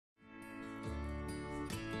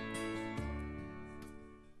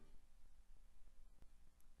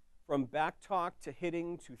From backtalk to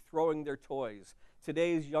hitting to throwing their toys,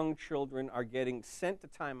 today's young children are getting sent to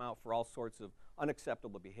timeout for all sorts of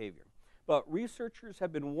unacceptable behavior. But researchers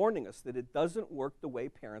have been warning us that it doesn't work the way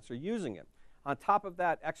parents are using it. On top of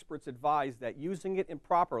that, experts advise that using it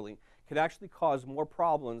improperly could actually cause more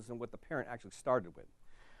problems than what the parent actually started with.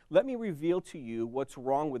 Let me reveal to you what's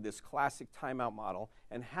wrong with this classic timeout model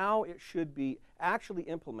and how it should be actually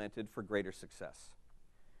implemented for greater success.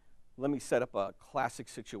 Let me set up a classic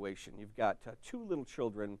situation. You've got two little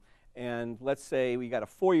children, and let's say we got a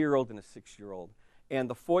 4-year-old and a 6-year-old, and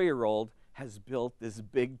the 4-year-old has built this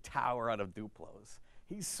big tower out of Duplos.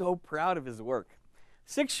 He's so proud of his work.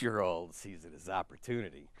 6-year-old sees it as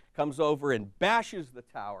opportunity, comes over and bashes the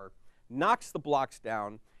tower, knocks the blocks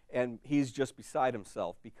down, and he's just beside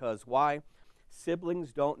himself because why?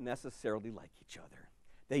 Siblings don't necessarily like each other.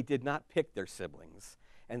 They did not pick their siblings.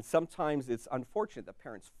 And sometimes it's unfortunate that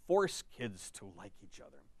parents force kids to like each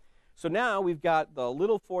other. So now we've got the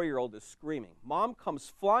little 4-year-old is screaming. Mom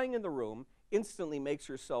comes flying in the room, instantly makes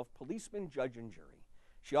herself policeman, judge, and jury.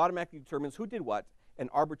 She automatically determines who did what and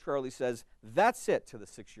arbitrarily says, that's it, to the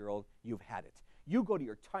 6-year-old, you've had it. You go to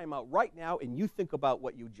your timeout right now and you think about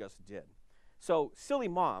what you just did. So silly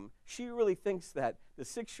mom, she really thinks that the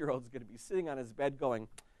 6-year-old is going to be sitting on his bed going,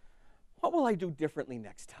 what will I do differently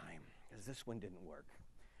next time? Because this one didn't work.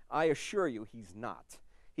 I assure you he's not.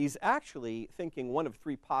 He's actually thinking one of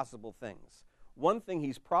 3 possible things. One thing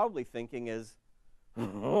he's probably thinking is,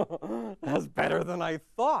 that's better than I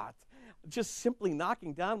thought. Just simply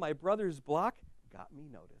knocking down my brother's block got me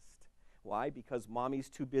noticed. Why? Because mommy's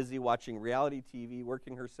too busy watching reality TV,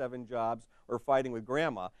 working her 7 jobs, or fighting with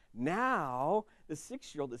grandma. Now, the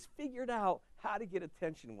 6-year-old has figured out how to get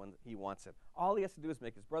attention when he wants it. All he has to do is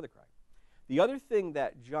make his brother cry. The other thing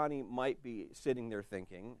that Johnny might be sitting there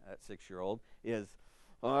thinking, at 6-year-old, is,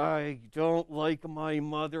 I don't like my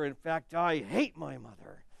mother. In fact, I hate my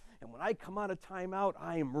mother. And when I come out of timeout,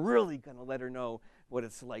 I am really going to let her know what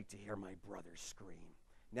it's like to hear my brother scream.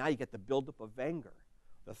 Now you get the buildup of anger.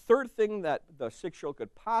 The third thing that the 6-year-old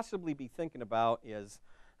could possibly be thinking about is,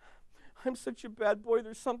 I'm such a bad boy,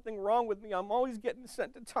 there's something wrong with me. I'm always getting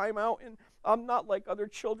sent to timeout, and I'm not like other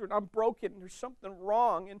children. I'm broken, and there's something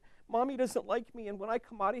wrong, and mommy doesn't like me, and when I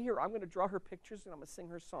come out of here, I'm going to draw her pictures, and I'm going to sing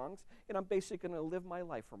her songs, and I'm basically going to live my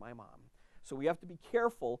life for my mom. So we have to be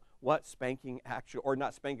careful what spanking actually, or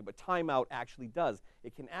not spanking, but timeout actually does.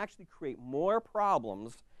 It can actually create more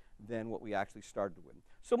problems than what we actually started with.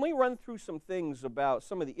 So let me run through some things about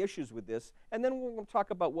some of the issues with this, and then we're going to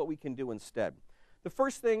talk about what we can do instead. The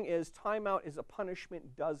first thing is timeout as a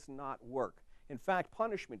punishment does not work. In fact,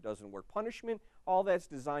 punishment doesn't work. Punishment, all that's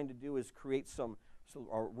designed to do is create some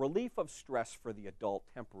relief of stress for the adult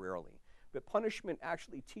temporarily. But punishment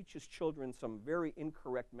actually teaches children some very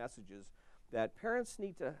incorrect messages that parents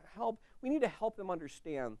need to help. We need to help them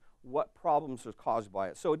understand what problems are caused by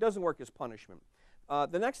it. So it doesn't work as punishment.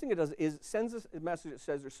 The next thing it does is sends us a message that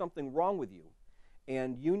says there's something wrong with you,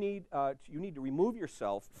 and you need to remove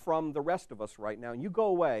yourself from the rest of us right now, and you go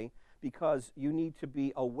away because you need to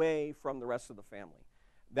be away from the rest of the family.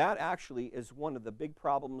 That actually is one of the big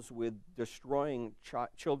problems with destroying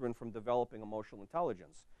children from developing emotional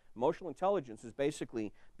intelligence. Emotional intelligence is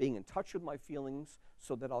basically being in touch with my feelings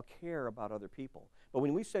so that I'll care about other people. But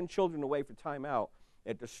when we send children away for timeout,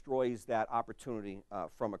 it destroys that opportunity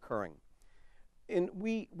from occurring. And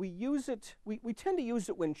we tend to use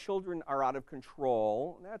it when children are out of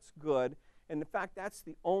control, and that's good. And in fact, that's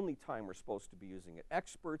the only time we're supposed to be using it.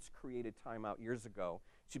 Experts created timeout years ago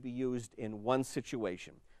to be used in one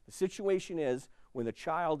situation. The situation is when the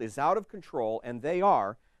child is out of control, and they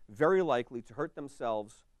are very likely to hurt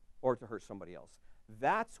themselves or to hurt somebody else.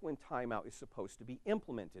 That's when timeout is supposed to be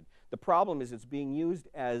implemented. The problem is it's being used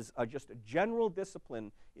as just a general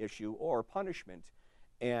discipline issue or punishment,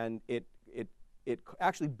 and it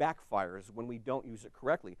actually backfires when we don't use it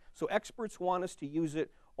correctly. So experts want us to use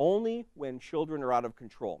it only when children are out of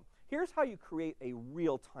control. Here's how you create a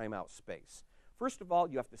real timeout space. First of all,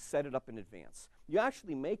 you have to set it up in advance. You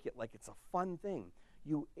actually make it like it's a fun thing.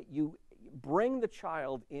 You bring the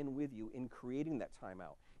child in with you in creating that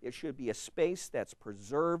timeout. It should be a space that's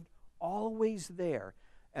preserved, always there.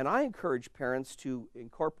 And I encourage parents to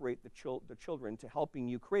incorporate the children to helping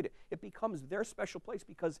you create it. It becomes their special place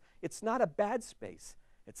because it's not a bad space.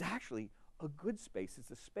 It's actually a good space. It's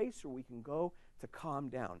a space where we can go to calm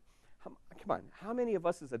down. Come on, how many of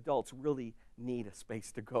us as adults really need a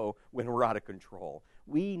space to go when we're out of control?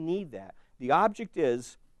 We need that. The object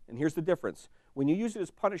is, and here's the difference, when you use it as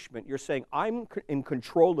punishment, you're saying, I'm in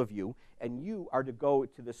control of you, and you are to go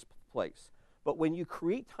to this place. But when you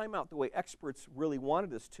create timeout the way experts really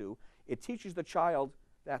wanted us to, it teaches the child,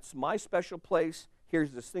 That's my special place.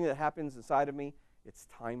 Here's this thing that happens inside of me. It's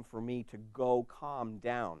time for me to go calm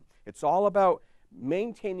down. It's all about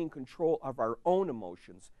maintaining control of our own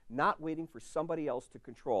emotions, not waiting for somebody else to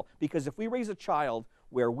control. Because if we raise a child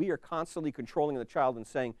where we are constantly controlling the child and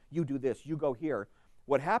saying, you do this, you go here,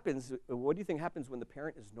 what do you think happens when the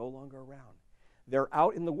parent is no longer around? They're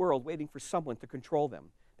out in the world waiting for someone to control them.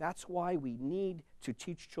 That's why we need to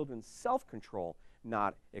teach children self-control,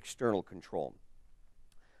 not external control.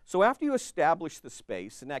 So after you establish the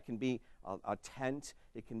space, and that can be a tent,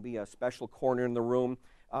 it can be a special corner in the room,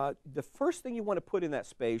 the first thing you want to put in that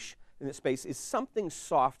space is something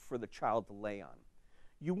soft for the child to lay on.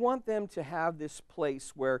 You want them to have this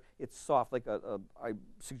place where it's soft, like I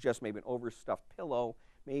suggest maybe an overstuffed pillow,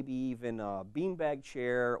 maybe even a beanbag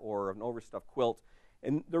chair or an overstuffed quilt.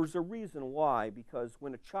 And there's a reason why, because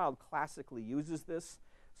when a child classically uses this,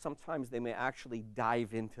 sometimes they may actually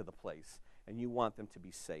dive into the place, and you want them to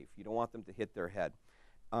be safe. You don't want them to hit their head.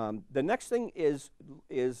 The next thing is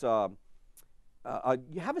you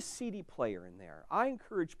have a CD player in there. I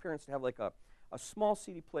encourage parents to have like a small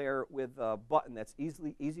CD player with a button that's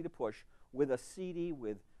easy to push, with a CD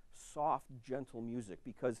with soft, gentle music,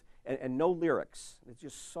 because and no lyrics. It's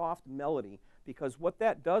just soft melody, because what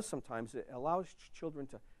that does sometimes, it allows children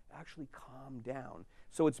to actually calm down.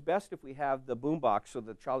 So it's best if we have the boombox so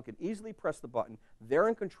the child can easily press the button, they're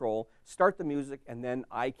in control, start the music, and then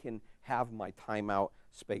I can have my timeout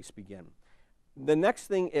space begin. The next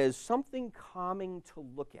thing is something calming to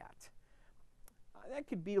look at. That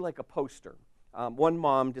could be like a poster. One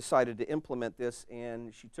mom decided to implement this,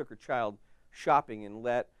 and she took her child shopping and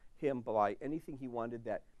let him buy anything he wanted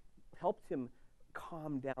that helped him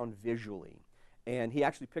calm down visually. And he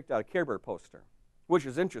actually picked out a Care Bear poster, which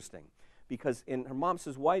is interesting, because her mom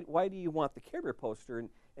says, why do you want the Care Bear poster?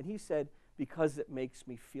 And he said, because it makes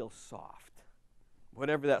me feel soft.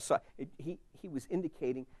 Whatever that soft, he was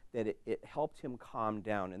indicating that it helped him calm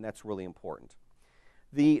down, and that's really important.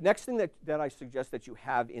 The next thing that I suggest that you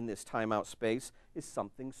have in this timeout space is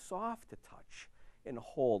something soft to touch and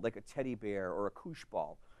hold, like a teddy bear or a koosh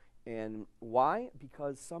ball. And why?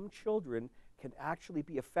 Because some children can actually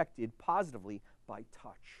be affected positively by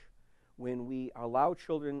touch. When we allow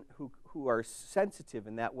children who are sensitive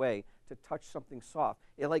in that way to touch something soft,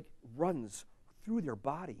 it like runs through their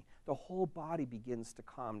body. The whole body begins to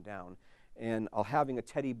calm down. And having a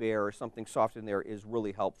teddy bear or something soft in there is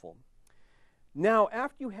really helpful. Now,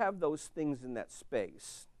 after you have those things in that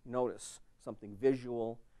space, notice something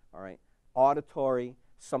visual, all right, auditory,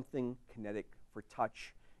 something kinetic for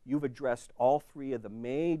touch. You've addressed all three of the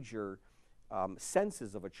major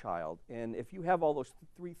senses of a child. And if you have all those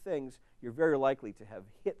three things, you're very likely to have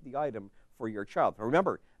hit the item for your child. Now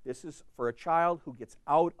remember, this is for a child who gets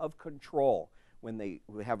out of control, when they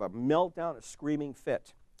have a meltdown, a screaming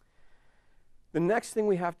fit. The next thing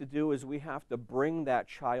we have to do is we have to bring that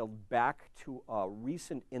child back to a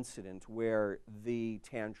recent incident where the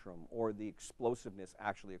tantrum or the explosiveness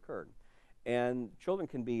actually occurred. And children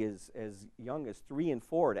can be as young as 3 and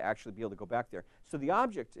 4 to actually be able to go back there. So the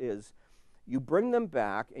object is you bring them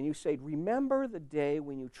back and you say, remember the day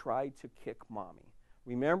when you tried to kick mommy.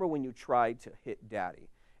 Remember when you tried to hit daddy.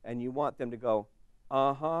 And you want them to go,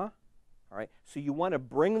 uh-huh. All right? So you want to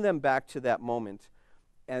bring them back to that moment,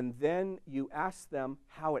 and then you ask them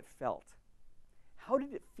how it felt. How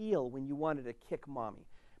did it feel when you wanted to kick mommy?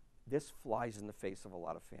 This flies in the face of a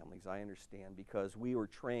lot of families, I understand, because we were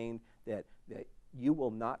trained that you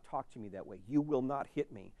will not talk to me that way. You will not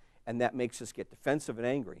hit me. And that makes us get defensive and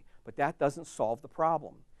angry. But that doesn't solve the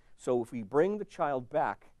problem. So if we bring the child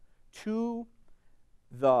back to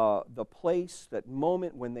the place, that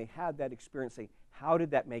moment when they had that experience, say, how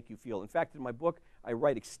did that make you feel? In fact, in my book, I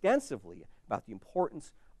write extensively about the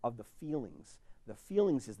importance of the feelings. The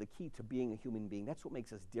feelings is the key to being a human being. That's what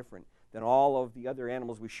makes us different than all of the other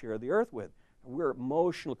animals we share the earth with. We're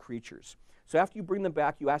emotional creatures. So after you bring them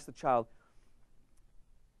back, you ask the child,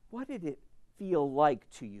 what did it feel like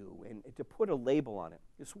to you? And to put a label on it.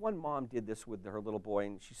 This one mom did this with her little boy,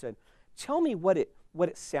 and she said, tell me what it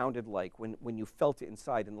sounded like when you felt it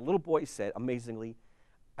inside. And the little boy said, amazingly,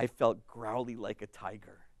 I felt growly like a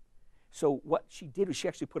tiger. So what she did was she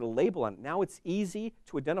actually put a label on it. Now it's easy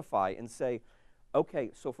to identify and say,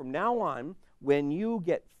 okay, so from now on, when you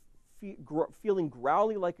get feeling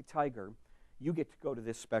growly like a tiger, you get to go to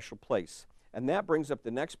this special place. And that brings up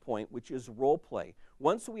the next point, which is role play.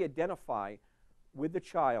 Once we identify with the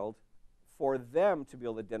child, for them to be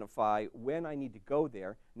able to identify when I need to go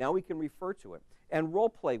there, now we can refer to it. And role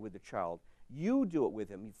play with the child. You do it with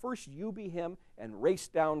him. First, you be him and race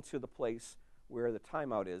down to the place where the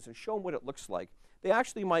timeout is and show him what it looks like. They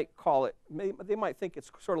actually might call it, they might think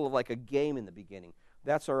it's sort of like a game in the beginning.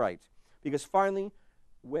 That's all right. Because finally,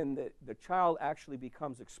 when the child actually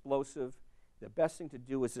becomes explosive, the best thing to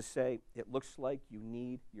do is to say, it looks like you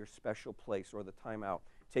need your special place or the timeout.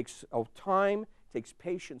 It takes time, takes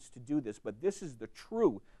patience to do this, but this is the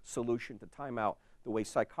true solution to timeout, the way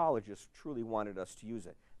psychologists truly wanted us to use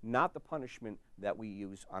it, not the punishment that we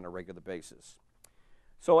use on a regular basis.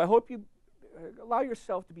 So I hope you allow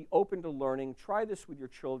yourself to be open to learning. Try this with your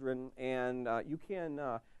children, and you can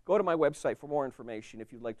go to my website for more information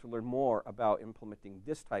if you'd like to learn more about implementing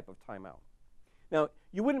this type of timeout. Now,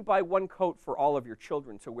 you wouldn't buy one coat for all of your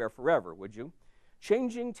children to wear forever, would you?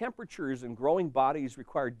 Changing temperatures and growing bodies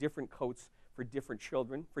require different coats for different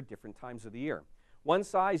children for different times of the year. One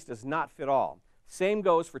size does not fit all. Same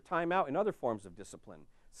goes for timeout and other forms of discipline.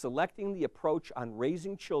 Selecting the approach on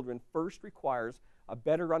raising children first requires a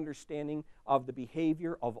better understanding of the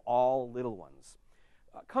behavior of all little ones.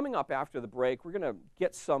 Coming up after the break, we're going to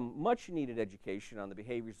get some much-needed education on the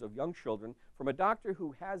behaviors of young children from a doctor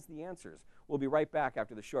who has the answers. We'll be right back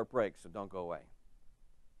after the short break, so don't go away.